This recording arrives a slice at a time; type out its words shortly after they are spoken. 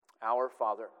Our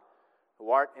Father,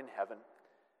 who art in heaven,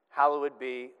 hallowed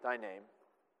be thy name.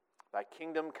 Thy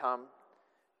kingdom come,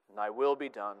 and thy will be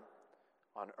done,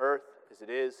 on earth as it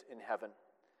is in heaven.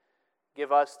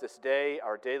 Give us this day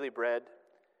our daily bread,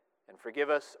 and forgive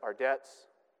us our debts,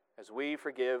 as we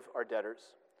forgive our debtors.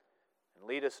 And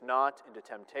lead us not into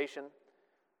temptation,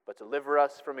 but deliver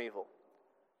us from evil.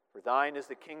 For thine is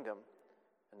the kingdom,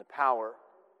 and the power,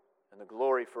 and the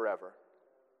glory forever.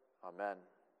 Amen.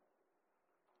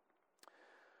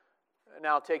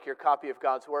 Now take your copy of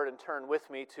God's Word and turn with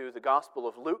me to the Gospel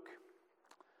of Luke.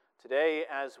 Today,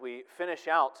 as we finish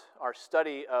out our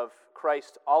study of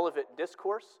Christ's Olivet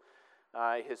Discourse,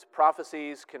 his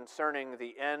prophecies concerning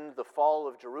the end, the fall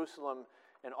of Jerusalem,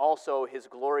 and also his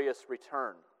glorious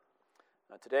return.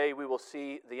 Today we will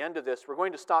see the end of this. We're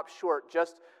going to stop short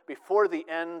just before the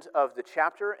end of the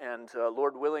chapter, and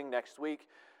Lord willing, next week,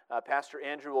 Pastor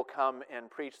Andrew will come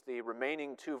and preach the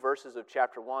remaining 2 verses of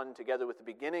chapter 1 together with the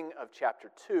beginning of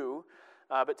chapter 2.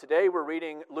 But today we're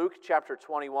reading Luke chapter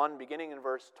 21, beginning in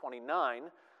verse 29,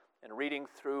 and reading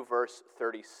through verse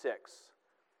 36.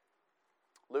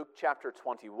 Luke chapter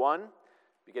 21,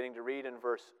 beginning to read in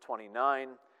verse 29,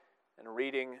 and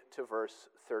reading to verse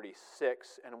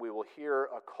 36, and we will hear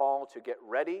a call to get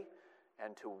ready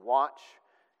and to watch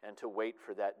and to wait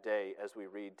for that day as we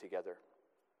read together.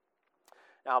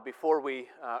 Now, before we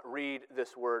read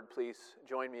this word, please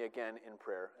join me again in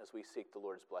prayer as we seek the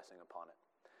Lord's blessing upon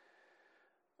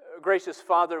it. Gracious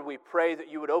Father, we pray that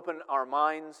you would open our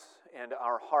minds and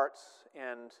our hearts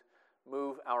and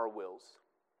move our wills.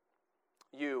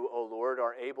 You, O Lord,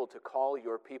 are able to call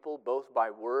your people both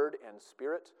by word and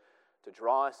spirit, to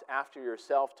draw us after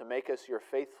yourself, to make us your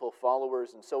faithful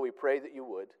followers, and so we pray that you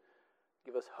would.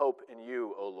 Give us hope in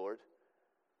you, O Lord.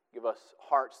 Give us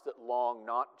hearts that long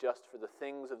not just for the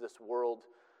things of this world,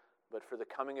 but for the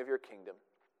coming of your kingdom.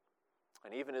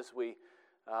 And even as we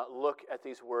look at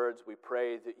these words, we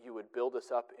pray that you would build us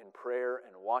up in prayer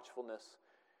and watchfulness,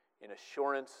 in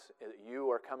assurance that you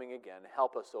are coming again.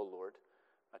 Help us, O Lord,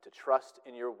 to trust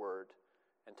in your word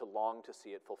and to long to see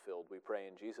it fulfilled. We pray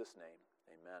in Jesus' name.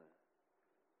 Amen.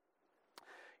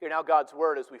 Hear now God's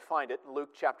word as we find it in Luke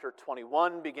chapter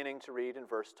 21, beginning to read in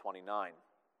verse 29.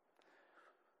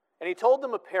 And he told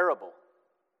them a parable.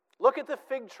 Look at the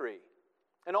fig tree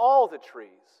and all the trees.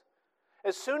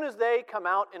 As soon as they come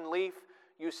out in leaf,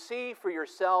 you see for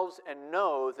yourselves and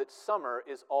know that summer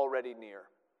is already near.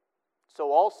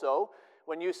 So also,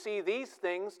 when you see these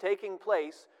things taking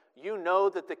place, you know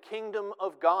that the kingdom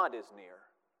of God is near.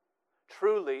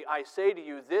 Truly, I say to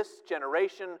you, this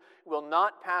generation will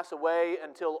not pass away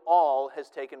until all has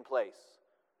taken place.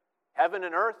 Heaven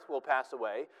and earth will pass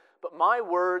away, but my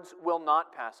words will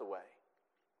not pass away.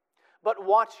 But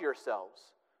watch yourselves,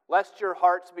 lest your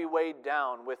hearts be weighed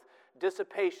down with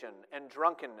dissipation and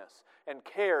drunkenness and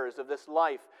cares of this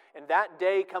life, and that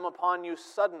day come upon you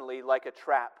suddenly like a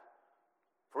trap.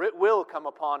 For it will come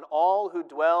upon all who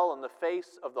dwell on the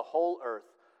face of the whole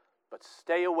earth. But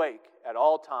stay awake at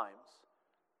all times,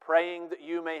 praying that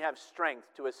you may have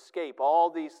strength to escape all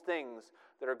these things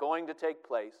that are going to take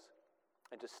place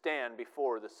and to stand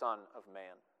before the Son of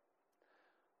Man.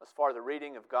 As far the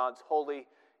reading of God's holy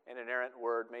and inerrant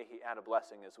word, may he add a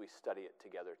blessing as we study it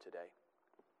together today.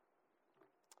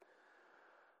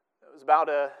 It was about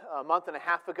a month and a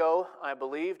half ago, I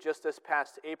believe, just this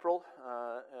past April,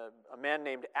 a man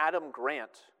named Adam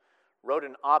Grant wrote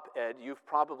an op-ed. You've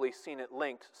probably seen it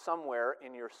linked somewhere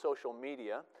in your social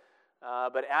media.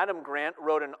 But Adam Grant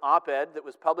wrote an op-ed that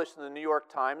was published in the New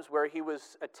York Times where he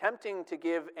was attempting to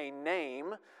give a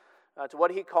name to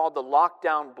what he called the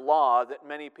lockdown blah that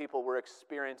many people were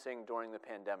experiencing during the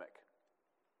pandemic.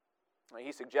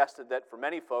 He suggested that for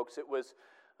many folks it was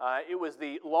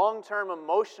the long-term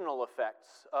emotional effects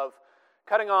of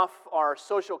cutting off our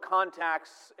social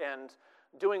contacts and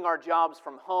doing our jobs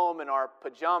from home in our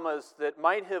pajamas that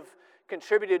might have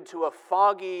contributed to a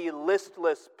foggy,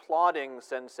 listless, plodding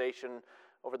sensation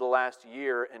over the last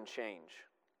year and change.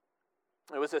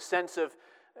 It was a sense of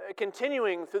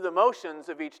continuing through the motions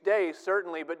of each day,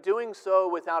 certainly, but doing so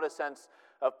without a sense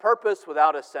of purpose,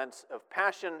 without a sense of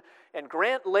passion. And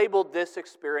Grant labeled this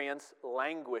experience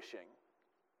languishing.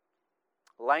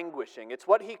 Languishing. It's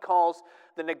what he calls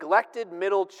the neglected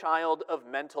middle child of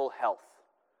mental health.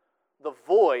 The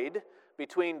void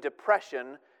between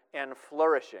depression and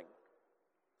flourishing.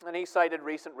 And he cited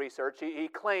recent research. He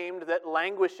claimed that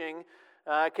languishing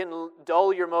can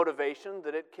dull your motivation,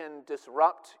 that it can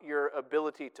disrupt your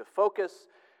ability to focus,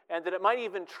 and that it might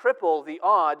even triple the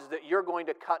odds that you're going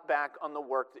to cut back on the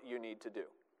work that you need to do.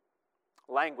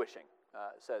 Languishing,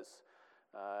 says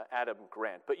Adam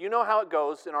Grant. But you know how it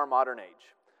goes in our modern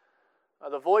age.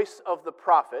 The voice of the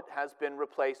prophet has been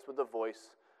replaced with the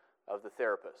voice of the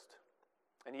therapist.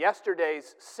 And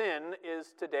yesterday's sin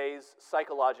is today's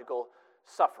psychological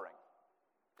suffering.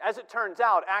 As it turns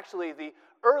out, actually, the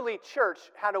early church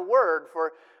had a word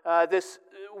for this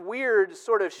weird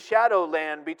sort of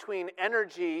shadowland between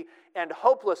energy and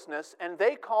hopelessness, and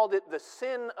they called it the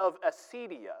sin of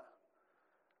acedia.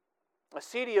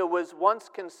 Acedia was once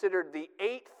considered the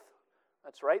eighth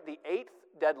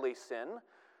deadly sin,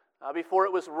 before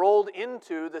it was rolled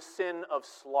into the sin of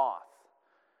sloth.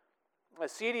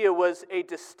 Acedia was a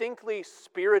distinctly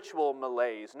spiritual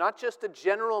malaise, not just a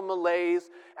general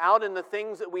malaise out in the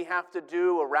things that we have to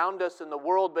do around us in the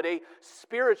world, but a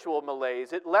spiritual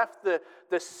malaise. It left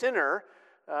the sinner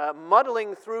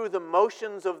muddling through the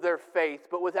motions of their faith,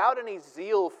 but without any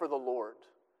zeal for the Lord,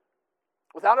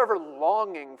 without ever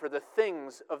longing for the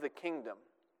things of the kingdom.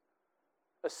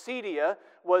 Acedia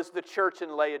was the church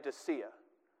in Laodicea.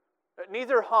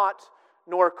 Neither hot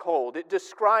nor cold. It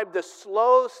described the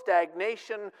slow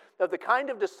stagnation of the kind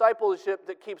of discipleship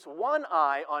that keeps one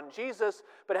eye on Jesus,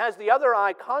 but has the other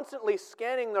eye constantly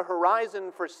scanning the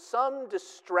horizon for some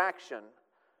distraction.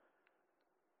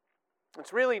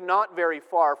 It's really not very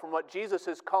far from what Jesus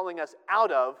is calling us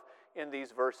out of in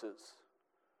these verses.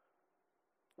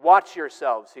 Watch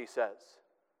yourselves, he says.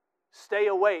 Stay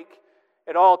awake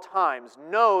at all times.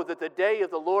 Know that the day of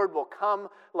the Lord will come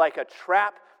like a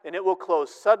trap, and it will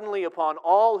close suddenly upon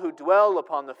all who dwell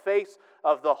upon the face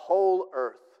of the whole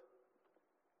earth.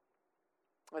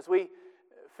 As we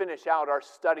finish out our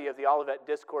study of the Olivet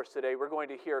Discourse today, we're going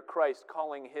to hear Christ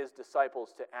calling his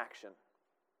disciples to action.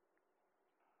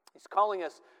 He's calling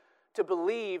us to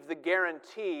believe the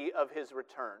guarantee of his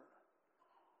return.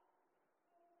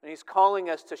 And he's calling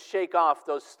us to shake off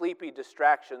those sleepy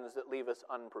distractions that leave us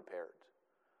unprepared.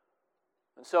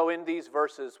 And so in these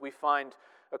verses, we find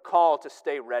a call to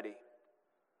stay ready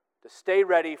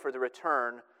for the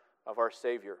return of our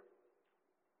Savior.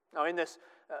 Now, in this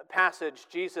passage,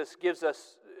 Jesus gives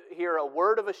us here a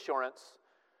word of assurance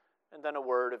and then a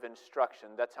word of instruction.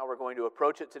 That's how we're going to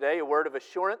approach it today, a word of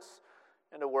assurance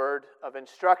and a word of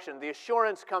instruction. The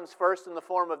assurance comes first in the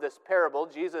form of this parable.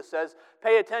 Jesus says,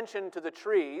 pay attention to the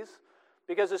trees,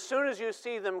 because as soon as you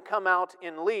see them come out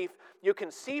in leaf, you can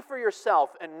see for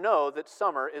yourself and know that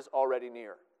summer is already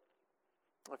near.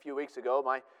 A few weeks ago,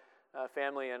 my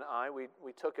family and I, we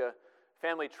took a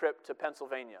family trip to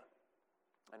Pennsylvania.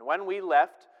 And when we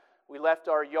left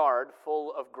our yard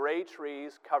full of gray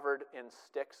trees covered in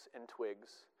sticks and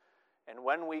twigs. And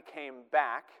when we came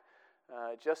back,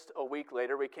 just a week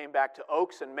later, we came back to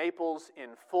oaks and maples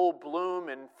in full bloom,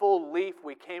 in full leaf.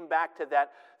 We came back to that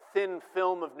thin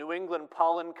film of New England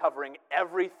pollen covering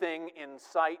everything in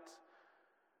sight.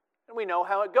 And we know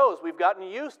how it goes. We've gotten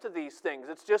used to these things.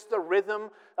 It's just the rhythm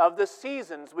of the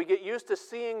seasons. We get used to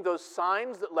seeing those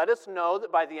signs that let us know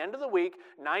that by the end of the week,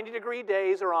 90-degree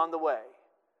days are on the way.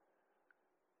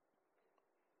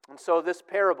 And so this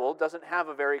parable doesn't have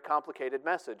a very complicated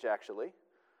message, actually.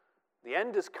 The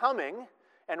end is coming,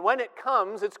 and when it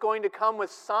comes, it's going to come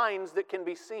with signs that can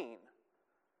be seen.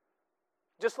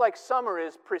 Just like summer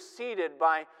is preceded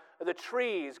by the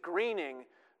trees greening,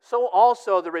 so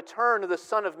also the return of the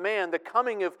Son of Man, the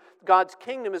coming of God's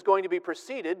kingdom, is going to be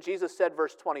preceded, Jesus said,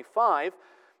 verse 25,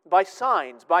 by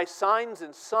signs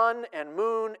in sun and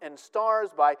moon and stars,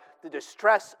 by the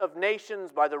distress of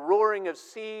nations, by the roaring of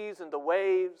seas and the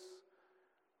waves.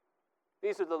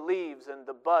 These are the leaves and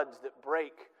the buds that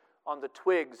break on the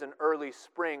twigs in early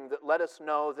spring that let us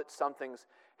know that something's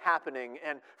happening.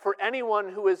 And for anyone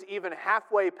who is even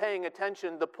halfway paying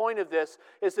attention, the point of this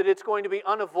is that it's going to be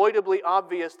unavoidably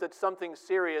obvious that something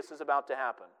serious is about to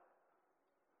happen.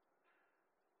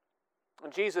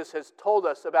 And Jesus has told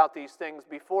us about these things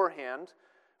beforehand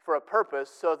for a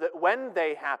purpose, so that when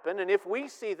they happen, and if we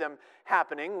see them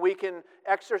happening, we can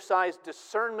exercise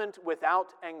discernment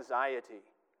without anxiety.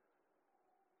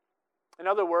 In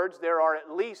other words, there are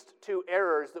at least two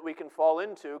errors that we can fall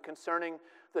into concerning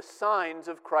the signs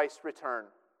of Christ's return.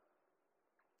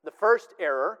 The first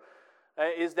error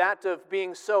is that of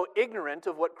being so ignorant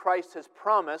of what Christ has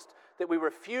promised that we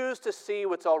refuse to see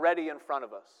what's already in front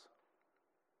of us.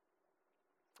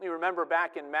 You remember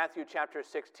back in Matthew chapter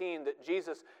 16 that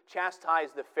Jesus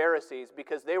chastised the Pharisees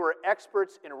because they were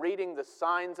experts in reading the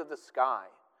signs of the sky.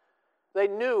 They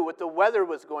knew what the weather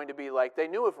was going to be like. They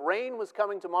knew if rain was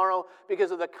coming tomorrow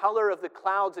because of the color of the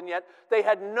clouds, and yet they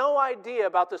had no idea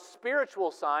about the spiritual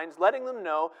signs letting them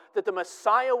know that the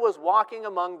Messiah was walking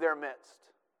among their midst.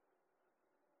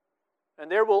 And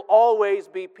there will always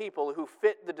be people who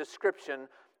fit the description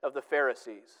of the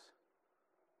Pharisees.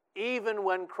 Even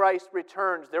when Christ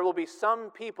returns, there will be some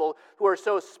people who are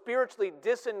so spiritually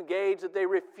disengaged that they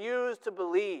refuse to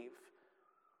believe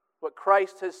what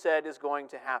Christ has said is going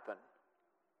to happen.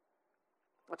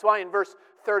 That's why in verse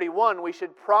 31, we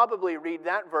should probably read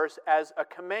that verse as a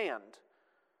command.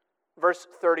 Verse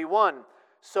 31,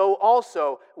 so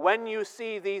also, when you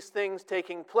see these things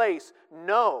taking place,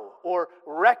 know or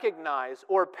recognize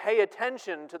or pay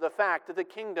attention to the fact that the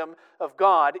kingdom of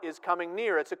God is coming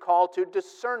near. It's a call to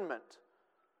discernment.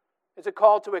 It's a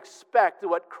call to expect that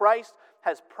what Christ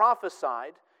has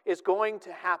prophesied is going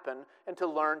to happen and to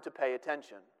learn to pay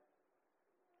attention.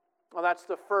 Well, that's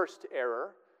the first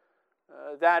error.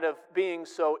 That of being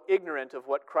so ignorant of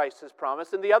what Christ has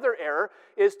promised. And the other error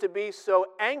is to be so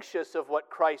anxious of what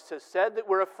Christ has said that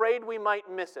we're afraid we might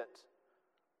miss it,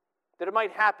 that it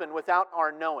might happen without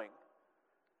our knowing,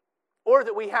 or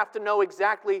that we have to know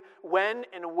exactly when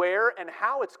and where and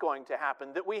how it's going to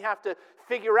happen, that we have to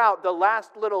figure out the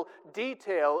last little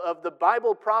detail of the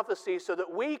Bible prophecy so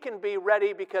that we can be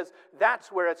ready because that's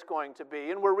where it's going to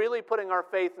be. And we're really putting our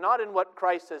faith not in what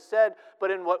Christ has said, but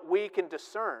in what we can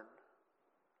discern.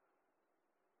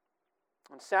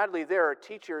 And sadly, there are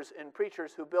teachers and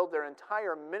preachers who build their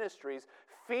entire ministries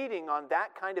feeding on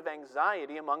that kind of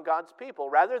anxiety among God's people,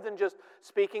 rather than just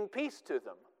speaking peace to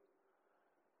them.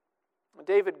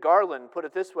 David Garland put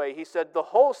it this way. He said, the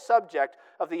whole subject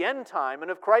of the end time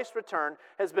and of Christ's return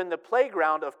has been the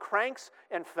playground of cranks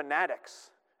and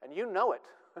fanatics. And you know it.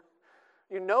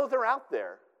 You know they're out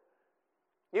there.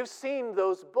 You've seen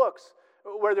those books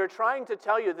where they're trying to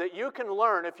tell you that you can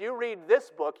learn, if you read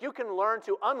this book, you can learn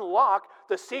to unlock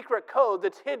the secret code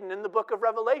that's hidden in the book of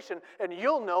Revelation, and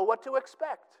you'll know what to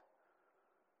expect.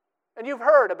 And you've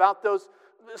heard about those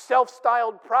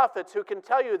self-styled prophets who can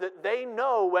tell you that they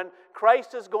know when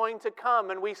Christ is going to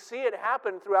come, and we see it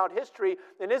happen throughout history.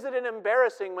 And isn't it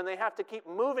embarrassing when they have to keep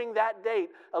moving that date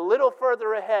a little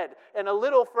further ahead and a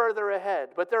little further ahead?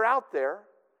 But they're out there.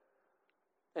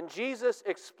 And Jesus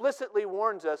explicitly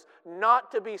warns us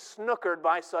not to be snookered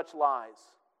by such lies.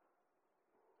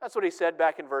 That's what he said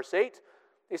back in verse 8.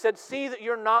 He said, see that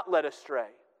you're not led astray.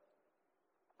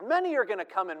 Many are going to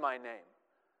come in my name.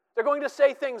 They're going to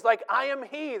say things like, I am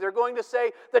he. They're going to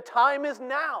say, the time is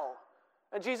now.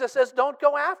 And Jesus says, don't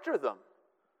go after them.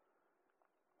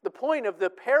 The point of the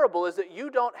parable is that you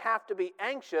don't have to be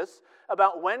anxious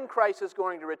about when Christ is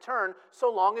going to return,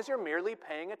 so long as you're merely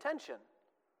paying attention.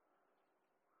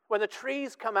 When the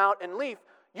trees come out and leaf,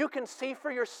 you can see for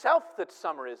yourself that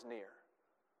summer is near.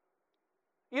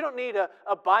 You don't need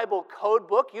a Bible code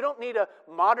book. You don't need a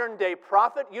modern-day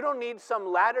prophet. You don't need some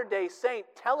latter-day saint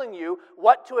telling you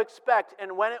what to expect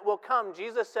and when it will come.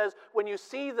 Jesus says, when you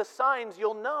see the signs,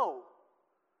 you'll know.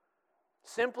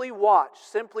 Simply watch,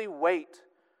 simply wait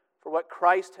for what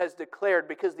Christ has declared,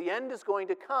 because the end is going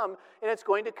to come, and it's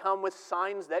going to come with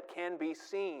signs that can be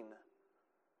seen.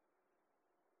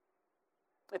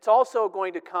 It's also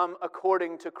going to come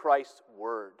according to Christ's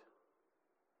word.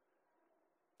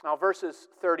 Now, verses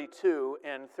 32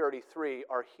 and 33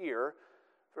 are here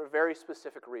for a very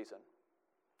specific reason.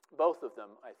 Both of them,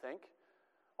 I think,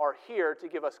 are here to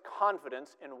give us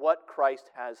confidence in what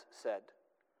Christ has said.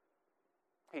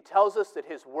 He tells us that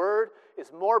his word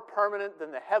is more permanent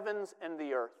than the heavens and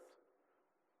the earth.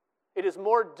 It is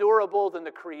more durable than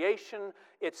the creation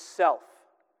itself.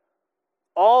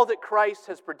 All that Christ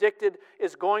has predicted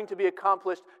is going to be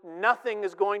accomplished. Nothing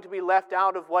is going to be left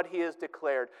out of what he has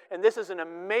declared. And this is an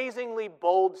amazingly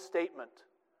bold statement.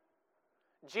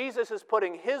 Jesus is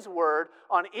putting his word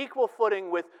on equal footing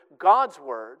with God's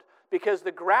word, because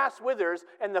the grass withers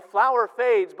and the flower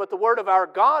fades, but the word of our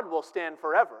God will stand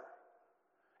forever.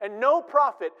 And no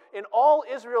prophet in all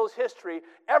Israel's history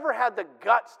ever had the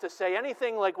guts to say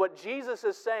anything like what Jesus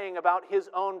is saying about his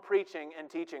own preaching and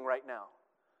teaching right now.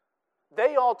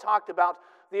 They all talked about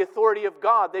the authority of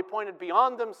God. They pointed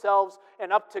beyond themselves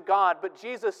and up to God. But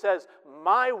Jesus says,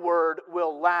 my word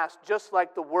will last, just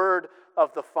like the word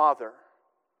of the Father.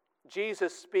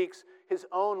 Jesus speaks his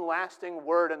own lasting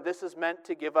word, and this is meant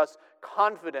to give us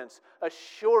confidence,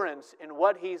 assurance in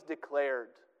what he's declared.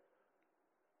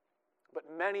 But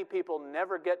many people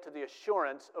never get to the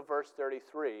assurance of verse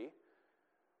 33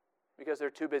 because they're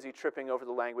too busy tripping over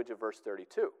the language of verse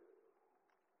 32.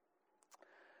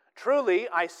 Truly,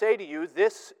 I say to you,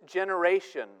 this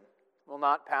generation will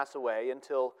not pass away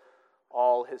until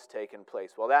all has taken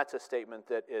place. Well, that's a statement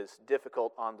that is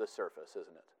difficult on the surface,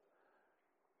 isn't it?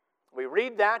 We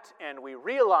read that and we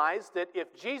realize that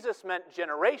if Jesus meant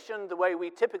generation the way we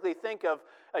typically think of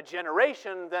a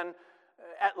generation, then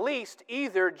at least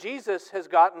either Jesus has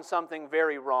gotten something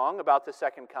very wrong about the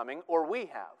second coming, or we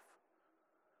have.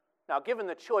 Now, given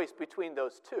the choice between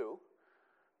those two,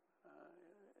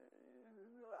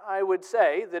 I would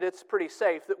say that it's pretty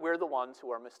safe that we're the ones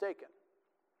who are mistaken.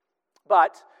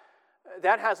 But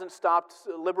that hasn't stopped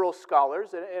liberal scholars,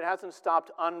 it hasn't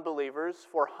stopped unbelievers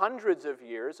for hundreds of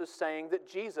years of saying that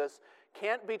Jesus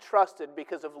can't be trusted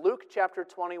because of Luke chapter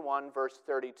 21, verse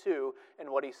 32, and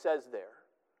what he says there.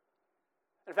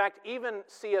 In fact, even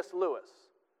C.S. Lewis,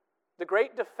 the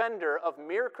great defender of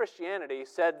mere Christianity,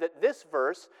 said that this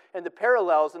verse and the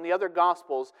parallels in the other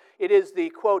Gospels, it is the,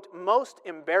 quote, most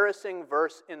embarrassing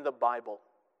verse in the Bible.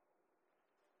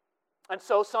 And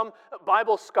so some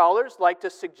Bible scholars like to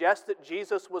suggest that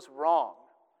Jesus was wrong,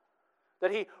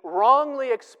 that he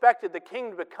wrongly expected the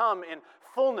kingdom to come in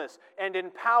fullness and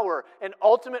in power and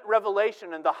ultimate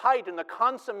revelation and the height and the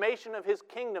consummation of his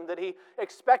kingdom, that he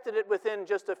expected it within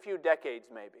just a few decades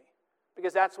maybe.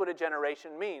 Because that's what a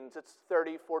generation means. It's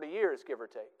 30, 40 years, give or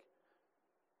take.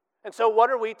 And so what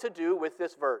are we to do with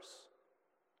this verse?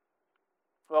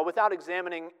 Well, without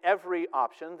examining every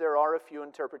option, there are a few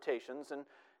interpretations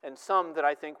and some that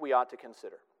I think we ought to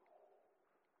consider.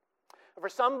 For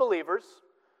some believers,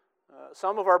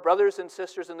 some of our brothers and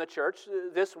sisters in the church,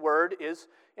 this word is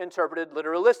interpreted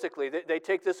literalistically. They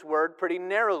take this word pretty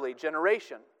narrowly,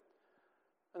 generation.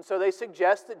 And so they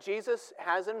suggest that Jesus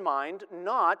has in mind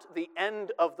not the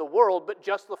end of the world, but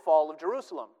just the fall of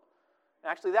Jerusalem.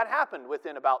 Actually, that happened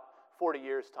within about 40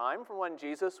 years' time from when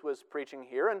Jesus was preaching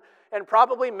here. And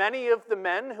probably many of the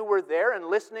men who were there and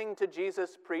listening to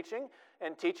Jesus preaching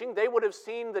and teaching, they would have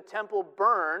seen the temple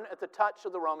burn at the touch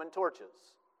of the Roman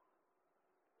torches.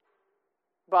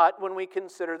 But when we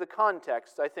consider the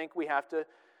context, I think we have to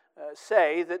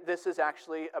say that this is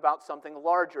actually about something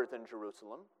larger than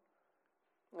Jerusalem.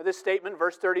 This statement,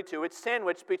 verse 32, it's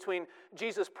sandwiched between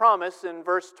Jesus' promise in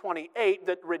verse 28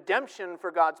 that redemption for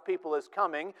God's people is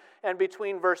coming, and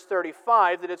between verse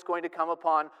 35 that it's going to come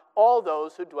upon all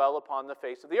those who dwell upon the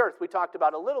face of the earth. We talked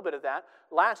about a little bit of that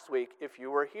last week, if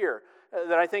you were here,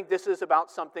 that I think this is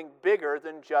about something bigger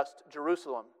than just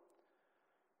Jerusalem.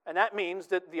 And that means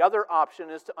that the other option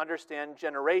is to understand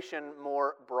generation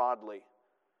more broadly.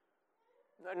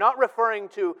 Not referring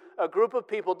to a group of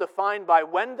people defined by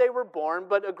when they were born,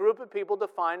 but a group of people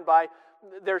defined by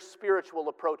their spiritual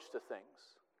approach to things.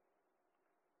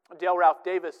 Dale Ralph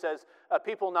Davis says,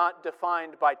 people not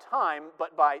defined by time,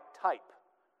 but by type.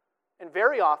 And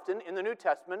very often in the New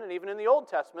Testament and even in the Old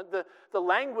Testament, the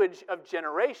language of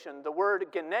generation, the word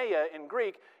geneia in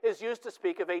Greek, is used to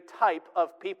speak of a type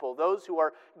of people, those who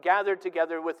are gathered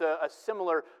together with a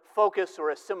similar focus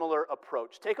or a similar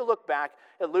approach. Take a look back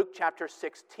at Luke chapter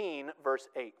 16, verse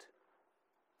 8.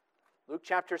 Luke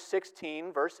chapter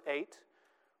 16, verse 8.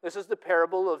 This is the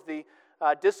parable of the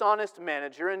dishonest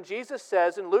manager. And Jesus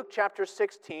says in Luke chapter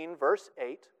 16, verse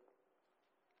 8,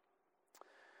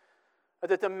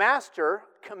 that the master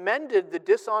commended the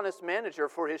dishonest manager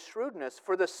for his shrewdness,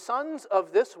 for the sons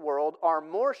of this world are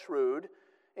more shrewd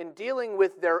in dealing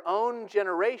with their own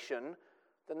generation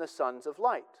than the sons of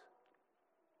light.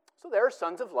 So there are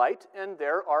sons of light, and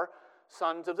there are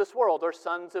sons of this world, or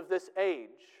sons of this age.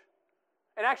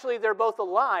 And actually, they're both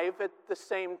alive at the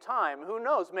same time. Who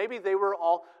knows? Maybe they were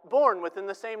all born within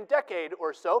the same decade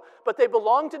or so, but they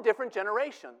belong to different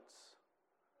generations.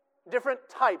 Different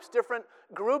types, different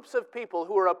groups of people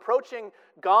who are approaching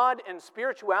God and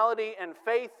spirituality and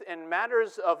faith and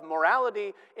matters of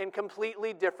morality in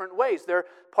completely different ways. They're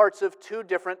parts of two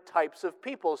different types of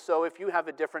people. So if you have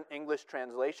a different English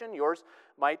translation, yours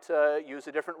might use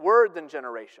a different word than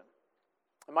generation.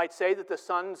 It might say that the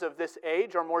sons of this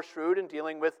age are more shrewd in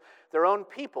dealing with their own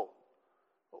people,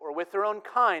 or with their own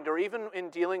kind, or even in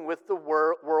dealing with the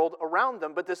world around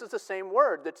them. But this is the same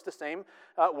word. That's the same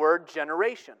word,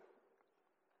 generation.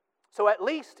 So at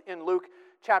least in Luke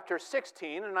chapter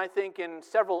 16, and I think in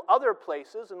several other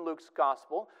places in Luke's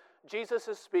gospel, Jesus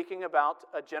is speaking about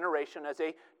a generation as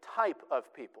a type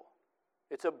of people.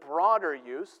 It's a broader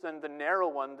use than the narrow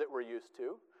one that we're used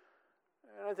to.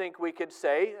 And I think we could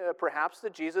say perhaps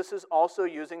that Jesus is also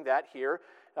using that here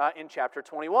in chapter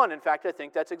 21. In fact, I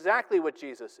think that's exactly what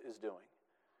Jesus is doing.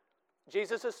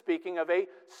 Jesus is speaking of a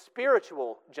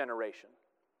spiritual generation.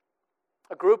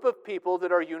 A group of people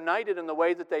that are united in the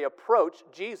way that they approach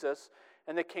Jesus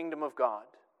and the kingdom of God.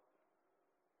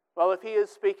 Well, if he is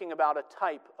speaking about a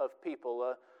type of people,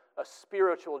 a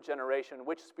spiritual generation,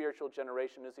 which spiritual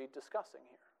generation is he discussing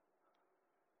here?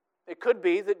 It could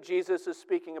be that Jesus is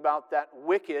speaking about that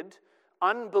wicked,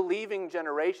 unbelieving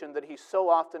generation that he so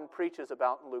often preaches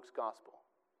about in Luke's gospel.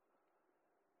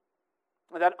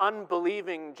 That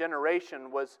unbelieving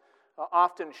generation was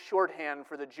often shorthand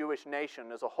for the Jewish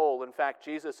nation as a whole. In fact,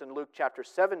 Jesus in Luke chapter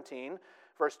 17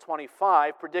 Verse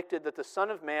 25 predicted that the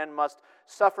Son of Man must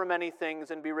suffer many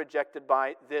things and be rejected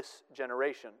by this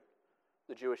generation,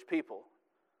 the Jewish people.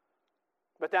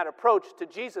 But that approach to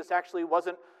Jesus actually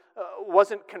wasn't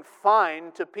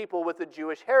confined to people with a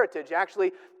Jewish heritage.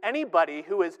 Actually, anybody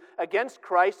who is against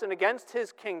Christ and against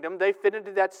his kingdom, they fit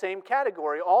into that same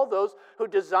category. All those who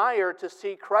desire to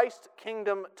see Christ's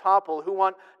kingdom topple, who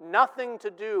want nothing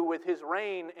to do with his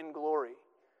reign in glory.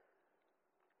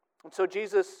 And so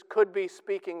Jesus could be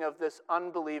speaking of this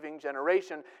unbelieving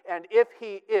generation, and if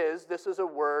he is, this is a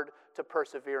word to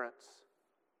perseverance.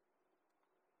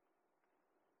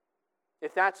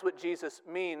 If that's what Jesus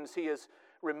means, he is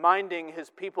reminding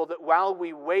his people that while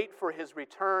we wait for his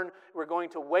return, we're going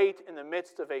to wait in the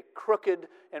midst of a crooked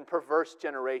and perverse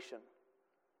generation.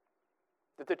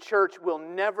 That the church will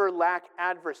never lack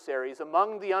adversaries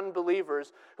among the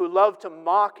unbelievers who love to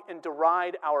mock and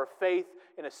deride our faith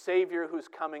in a Savior who's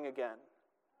coming again.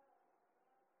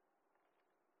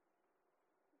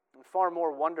 And far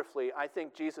more wonderfully, I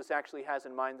think Jesus actually has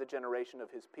in mind the generation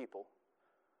of his people.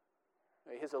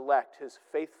 His elect, his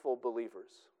faithful believers.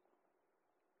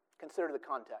 Consider the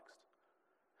context.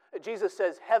 Jesus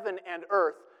says heaven and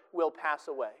earth will pass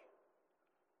away.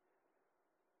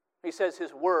 He says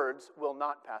his words will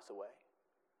not pass away.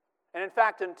 And in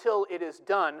fact, until it is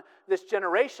done, this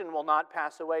generation will not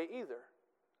pass away either.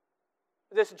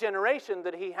 This generation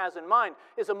that he has in mind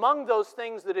is among those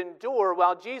things that endure,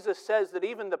 while Jesus says that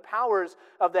even the powers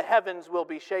of the heavens will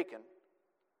be shaken.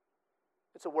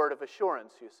 It's a word of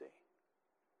assurance, you see.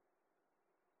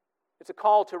 It's a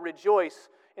call to rejoice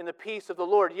in the peace of the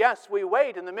Lord. Yes, we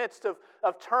wait in the midst of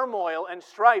turmoil and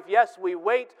strife. Yes, we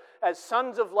wait as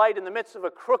sons of light in the midst of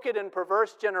a crooked and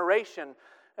perverse generation.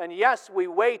 And yes, we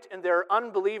wait and there are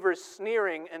unbelievers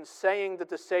sneering and saying that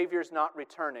the Savior's not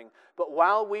returning. But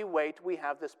while we wait, we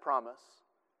have this promise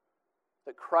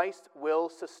that Christ will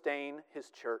sustain his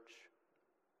church.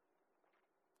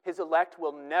 His elect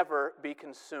will never be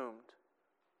consumed.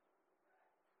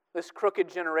 This crooked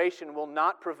generation will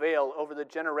not prevail over the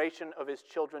generation of his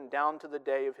children down to the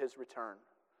day of his return.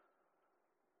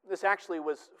 This actually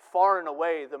was far and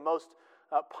away the most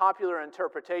popular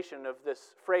interpretation of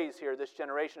this phrase here, this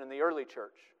generation in the early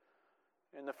church.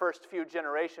 In the first few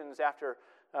generations after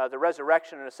the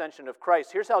resurrection and ascension of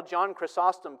Christ. Here's how John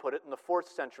Chrysostom put it in the 4th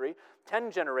century,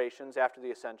 10 generations after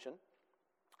the ascension.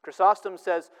 Chrysostom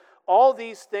says, "All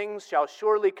these things shall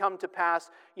surely come to pass,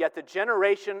 yet the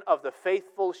generation of the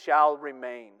faithful shall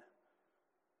remain.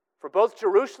 For both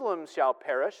Jerusalem shall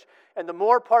perish, and the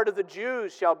more part of the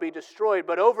Jews shall be destroyed,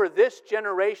 but over this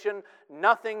generation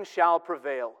nothing shall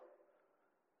prevail.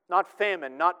 Not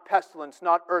famine, not pestilence,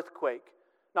 not earthquake,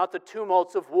 not the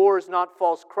tumults of wars, not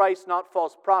false Christs, not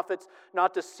false prophets,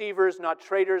 not deceivers, not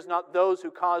traitors, not those who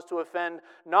cause to offend,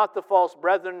 not the false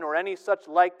brethren, nor any such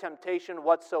like temptation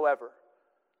whatsoever."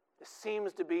 This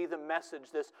seems to be the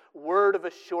message, this word of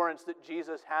assurance that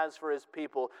Jesus has for his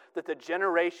people, that the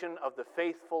generation of the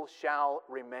faithful shall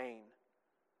remain.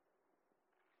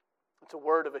 It's a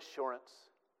word of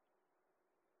assurance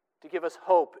to give us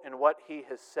hope in what he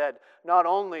has said. Not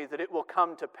only that it will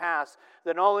come to pass,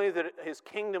 that not only that his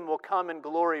kingdom will come in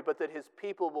glory, but that his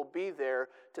people will be there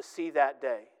to see that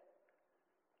day.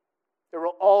 There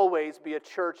will always be a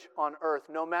church on earth,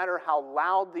 no matter how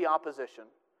loud the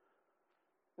opposition,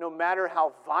 no matter how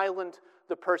violent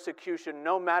the persecution,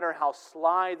 no matter how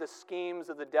sly the schemes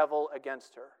of the devil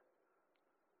against her.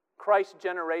 Christ's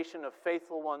generation of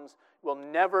faithful ones will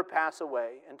never pass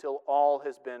away until all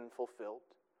has been fulfilled.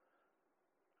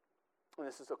 And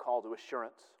this is a call to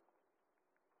assurance.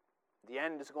 The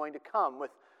end is going to come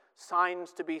with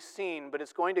signs to be seen, but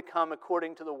it's going to come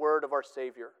according to the word of our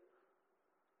Savior.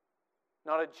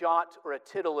 Not a jot or a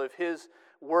tittle of his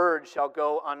word shall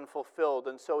go unfulfilled,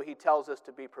 and so he tells us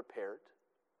to be prepared,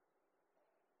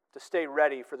 to stay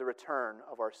ready for the return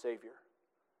of our Savior.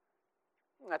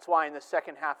 That's why in the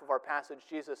second half of our passage,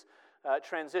 Jesus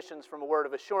transitions from a word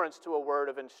of assurance to a word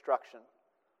of instruction.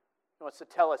 He wants to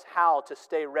tell us how to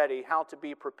stay ready, how to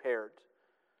be prepared.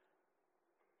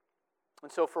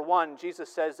 And so for one,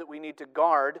 Jesus says that we need to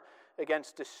guard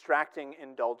against distracting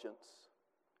indulgence.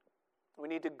 We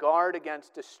need to guard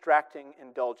against distracting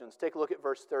indulgence. Take a look at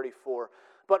verse 34.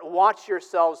 "But watch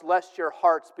yourselves, lest your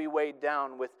hearts be weighed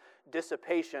down with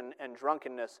dissipation and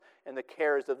drunkenness and the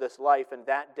cares of this life, and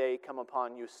that day come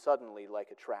upon you suddenly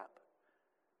like a trap."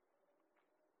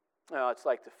 Oh, it's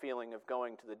like the feeling of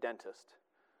going to the dentist.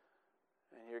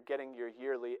 And you're getting your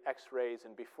yearly x-rays,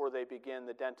 and before they begin,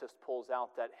 the dentist pulls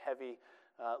out that heavy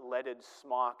leaded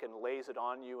smock and lays it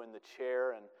on you in the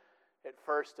chair, and at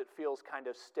first it feels kind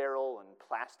of sterile and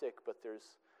plastic, but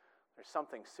there's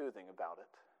something soothing about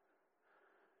it.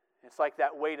 It's like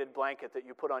that weighted blanket that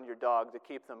you put on your dog to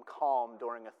keep them calm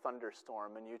during a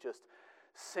thunderstorm, and you just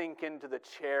sink into the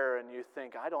chair and you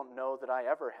think, I don't know that I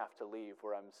ever have to leave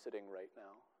where I'm sitting right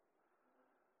now.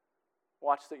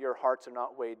 Watch that your hearts are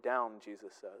not weighed down,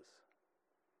 Jesus says.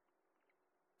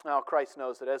 Now, Christ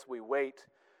knows that as we wait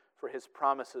for his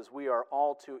promises, we are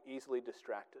all too easily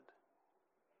distracted.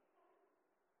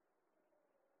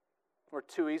 We're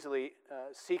too easily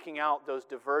seeking out those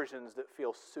diversions that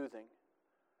feel soothing.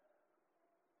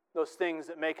 Those things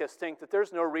that make us think that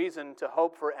there's no reason to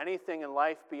hope for anything in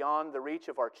life beyond the reach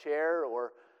of our chair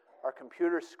or our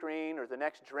computer screen or the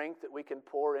next drink that we can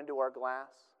pour into our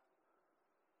glass.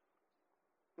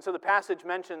 And so the passage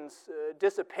mentions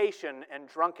dissipation and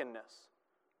drunkenness,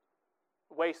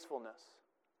 wastefulness,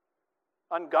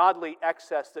 ungodly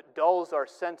excess that dulls our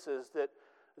senses,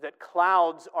 that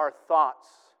clouds our thoughts,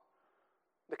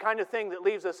 the kind of thing that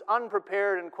leaves us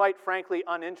unprepared and, quite frankly,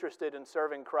 uninterested in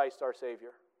serving Christ our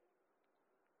Savior.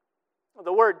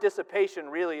 The word dissipation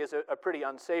really is a pretty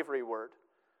unsavory word.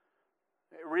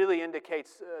 It really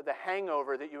indicates the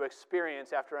hangover that you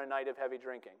experience after a night of heavy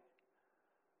drinking.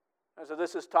 And so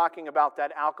this is talking about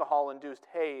that alcohol-induced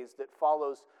haze that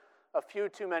follows a few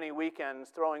too many weekends,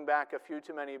 throwing back a few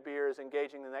too many beers,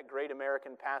 engaging in that great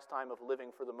American pastime of living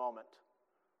for the moment.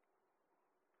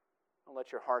 Don't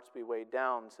let your hearts be weighed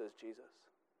down, says Jesus.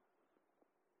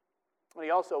 And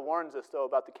he also warns us, though,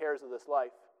 about the cares of this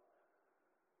life.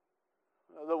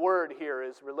 The word here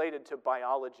is related to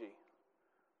biology.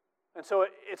 And so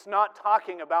it's not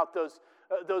talking about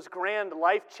those grand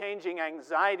life-changing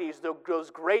anxieties, those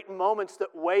great moments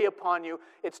that weigh upon you.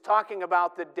 It's talking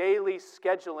about the daily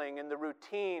scheduling and the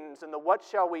routines and the what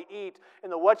shall we eat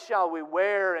and the what shall we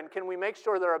wear and can we make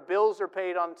sure that our bills are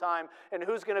paid on time and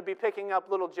who's going to be picking up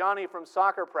little Johnny from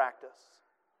soccer practice.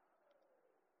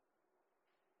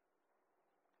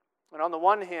 And on the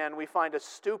one hand, we find a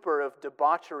stupor of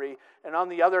debauchery, and on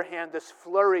the other hand, this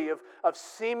flurry of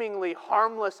seemingly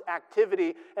harmless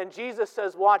activity. And Jesus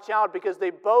says, watch out, because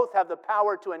they both have the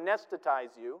power to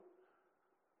anesthetize you,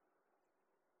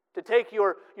 to take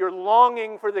your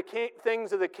longing for the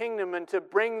things of the kingdom and to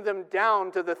bring them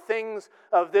down to the things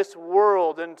of this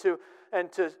world, and to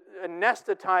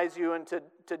anesthetize you and to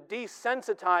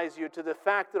desensitize you to the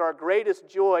fact that our greatest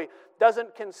joy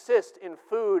doesn't consist in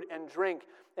food and drink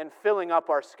and filling up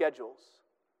our schedules.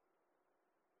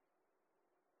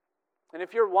 And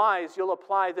if you're wise, you'll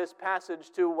apply this passage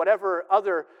to whatever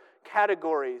other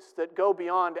categories that go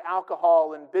beyond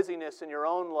alcohol and busyness in your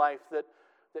own life that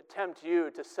tempt you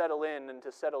to settle in and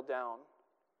to settle down.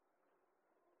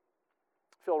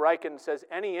 Phil Ryken says,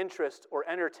 any interest or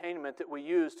entertainment that we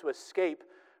use to escape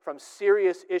from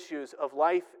serious issues of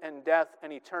life and death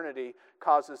and eternity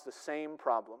causes the same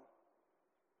problem.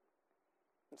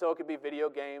 And so it could be video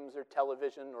games or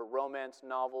television or romance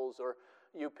novels or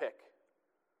you pick,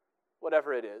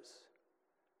 whatever it is.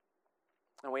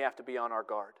 And we have to be on our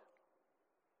guard.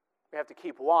 We have to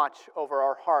keep watch over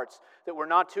our hearts that we're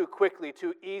not too quickly,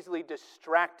 too easily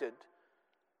distracted.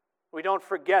 We don't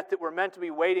forget that we're meant to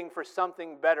be waiting for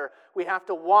something better. We have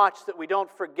to watch that we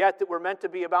don't forget that we're meant to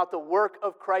be about the work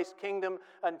of Christ's kingdom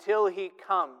until he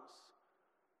comes.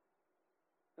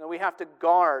 And we have to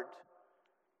guard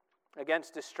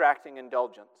against distracting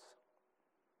indulgence.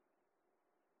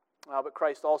 But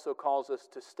Christ also calls us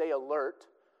to stay alert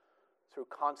through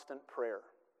constant prayer.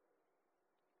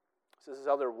 This is his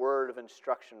other word of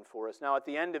instruction for us. Now, at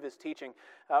the end of his teaching,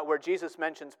 where Jesus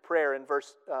mentions prayer in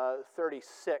verse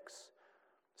 36,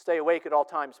 stay awake at all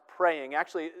times praying.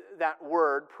 Actually, that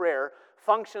word, prayer,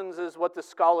 functions as what the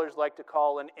scholars like to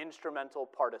call an instrumental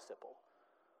participle.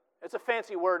 It's a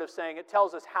fancy word of saying it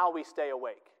tells us how we stay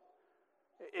awake.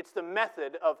 It's the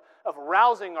method of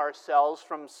rousing ourselves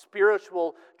from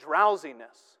spiritual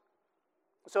drowsiness.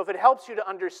 So if it helps you to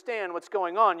understand what's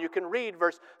going on, you can read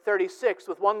verse 36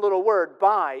 with one little word,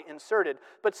 by, inserted.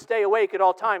 But stay awake at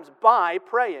all times by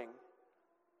praying.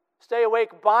 Stay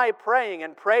awake by praying,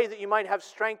 and pray that you might have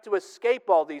strength to escape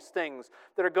all these things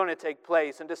that are going to take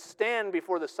place and to stand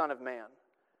before the Son of Man.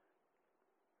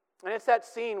 And it's that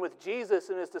scene with Jesus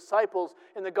and his disciples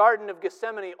in the Garden of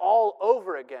Gethsemane all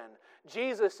over again.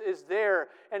 Jesus is there,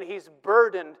 and he's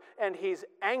burdened, and he's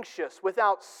anxious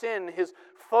without sin. His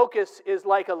focus is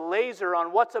like a laser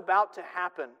on what's about to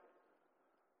happen.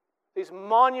 These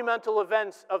monumental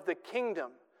events of the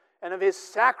kingdom and of his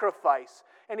sacrifice.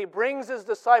 And he brings his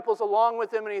disciples along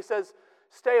with him, and he says,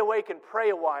 stay awake and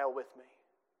pray a while with me.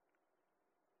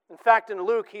 In fact, in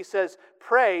Luke, he says,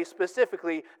 pray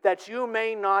specifically that you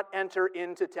may not enter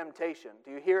into temptation.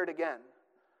 Do you hear it again?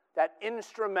 That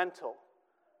instrumental.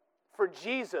 for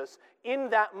Jesus, in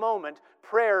that moment,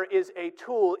 prayer is a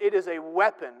tool, it is a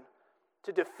weapon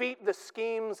to defeat the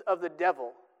schemes of the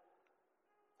devil,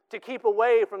 to keep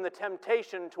away from the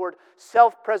temptation toward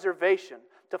self-preservation,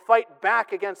 to fight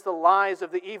back against the lies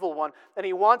of the evil one. And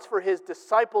he wants for his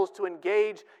disciples to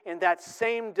engage in that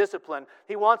same discipline.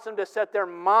 He wants them to set their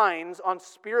minds on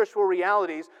spiritual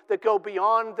realities that go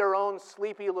beyond their own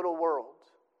sleepy little world.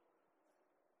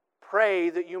 Pray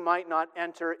that you might not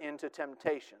enter into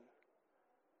temptation.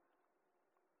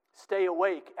 Stay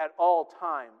awake at all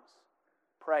times,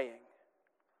 praying.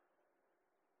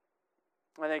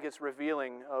 I think it's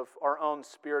revealing of our own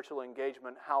spiritual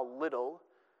engagement how little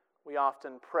we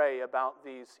often pray about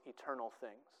these eternal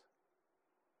things.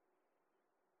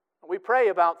 We pray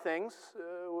about things.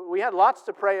 We had lots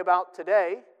to pray about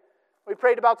today. We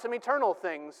prayed about some eternal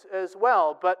things as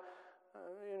well, but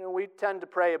we tend to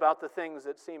pray about the things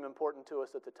that seem important to us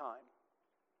at the time.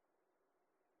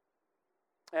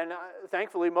 And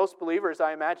thankfully, most believers,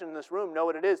 I imagine, in this room know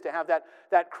what it is to have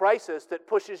that crisis that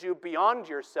pushes you beyond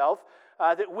yourself,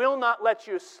 that will not let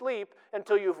you sleep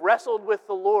until you've wrestled with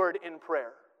the Lord in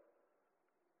prayer.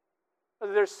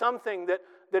 There's something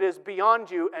that is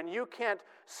beyond you, and you can't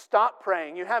stop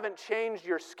praying. You haven't changed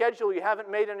your schedule. You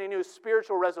haven't made any new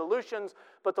spiritual resolutions,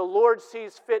 but the Lord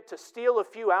sees fit to steal a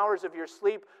few hours of your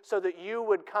sleep so that you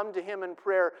would come to Him in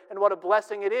prayer. And what a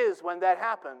blessing it is when that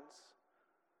happens.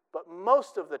 But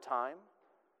most of the time,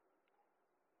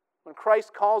 when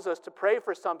Christ calls us to pray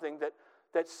for something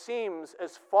that seems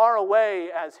as far away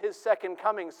as His second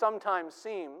coming sometimes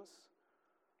seems,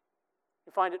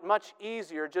 you find it much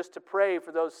easier just to pray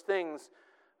for those things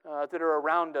that are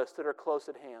around us, that are close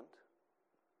at hand.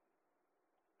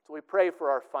 So we pray for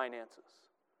our finances,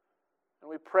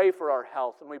 and we pray for our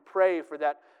health, and we pray for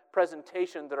that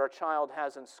presentation that our child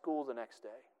has in school the next day.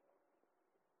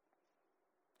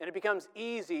 And it becomes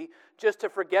easy just to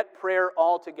forget prayer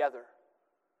altogether.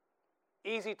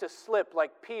 Easy to slip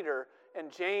like Peter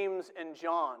and James and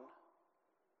John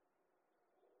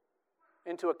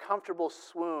into a comfortable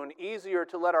swoon. Easier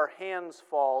to let our hands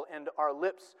fall and our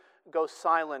lips go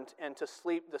silent and to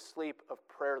sleep the sleep of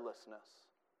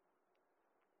prayerlessness.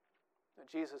 And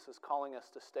Jesus is calling us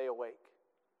to stay awake.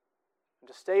 And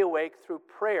to stay awake through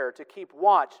prayer, to keep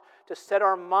watch, to set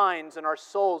our minds and our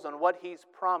souls on what He's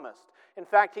promised. In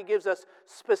fact, He gives us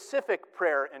specific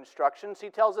prayer instructions.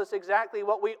 He tells us exactly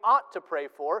what we ought to pray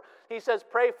for. He says,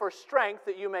 pray for strength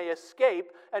that you may escape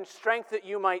and strength that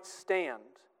you might stand.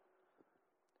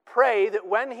 Pray that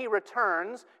when He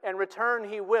returns, and return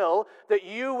He will, that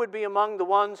you would be among the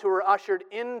ones who are ushered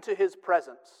into His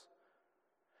presence.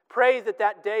 Pray that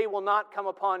that day will not come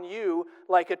upon you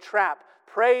like a trap.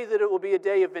 Pray that it will be a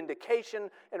day of vindication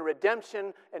and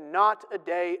redemption and not a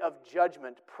day of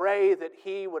judgment. Pray that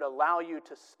He would allow you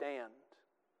to stand.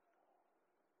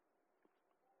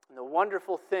 And the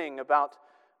wonderful thing about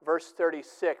verse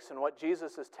 36 and what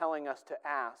Jesus is telling us to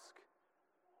ask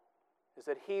is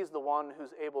that He's the one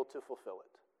who's able to fulfill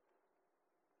it.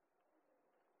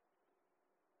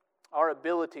 Our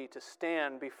ability to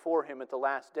stand before Him at the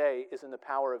last day is in the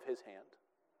power of His hand.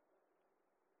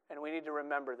 And we need to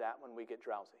remember that when we get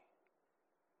drowsy.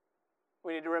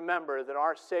 We need to remember that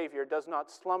our Savior does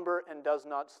not slumber and does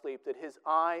not sleep, that His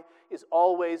eye is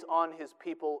always on His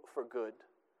people for good.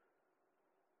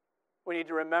 We need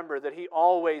to remember that He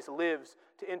always lives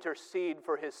to intercede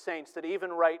for His saints, that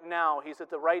even right now He's at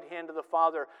the right hand of the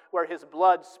Father, where His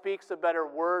blood speaks a better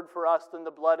word for us than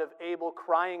the blood of Abel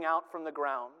crying out from the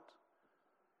ground.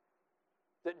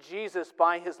 That Jesus,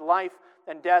 by His life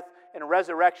and death and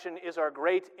resurrection, is our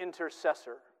great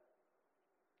intercessor.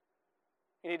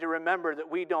 You need to remember that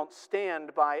we don't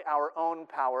stand by our own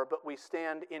power, but we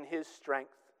stand in His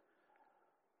strength.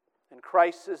 And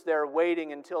Christ is there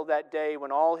waiting until that day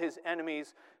when all His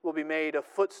enemies will be made a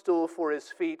footstool for His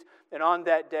feet. And on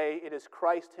that day, it is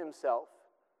Christ Himself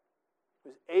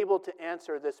who's able to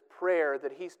answer this prayer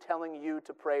that He's telling you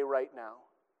to pray right now.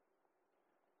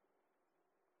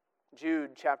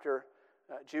 Jude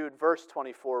verse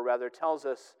 24 tells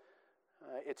us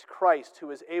it's Christ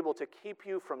who is able to keep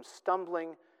you from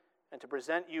stumbling and to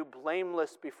present you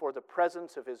blameless before the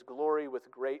presence of His glory with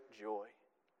great joy.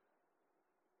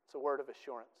 It's a word of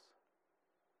assurance.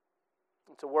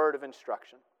 It's a word of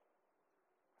instruction.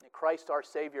 That Christ our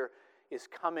Savior is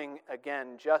coming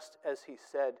again, just as He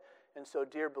said. And so,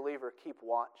 dear believer, keep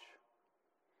watch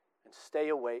and stay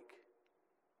awake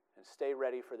and stay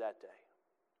ready for that day.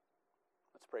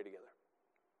 Let's pray together.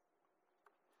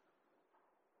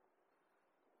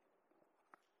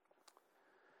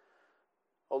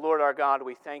 O Lord our God,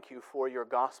 we thank You for Your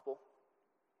gospel.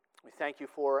 We thank You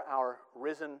for our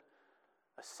risen,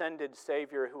 ascended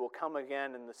Savior who will come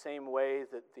again in the same way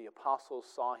that the apostles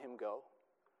saw him go,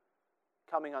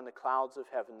 coming on the clouds of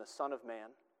heaven, the Son of Man,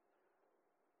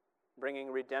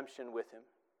 bringing redemption with him,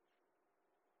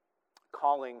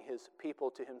 calling his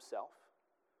people to himself.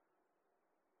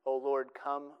 O Lord,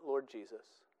 come, Lord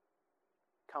Jesus.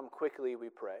 Come quickly, we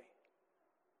pray.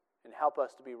 And help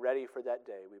us to be ready for that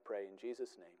day, we pray in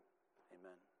Jesus' name.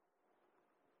 Amen.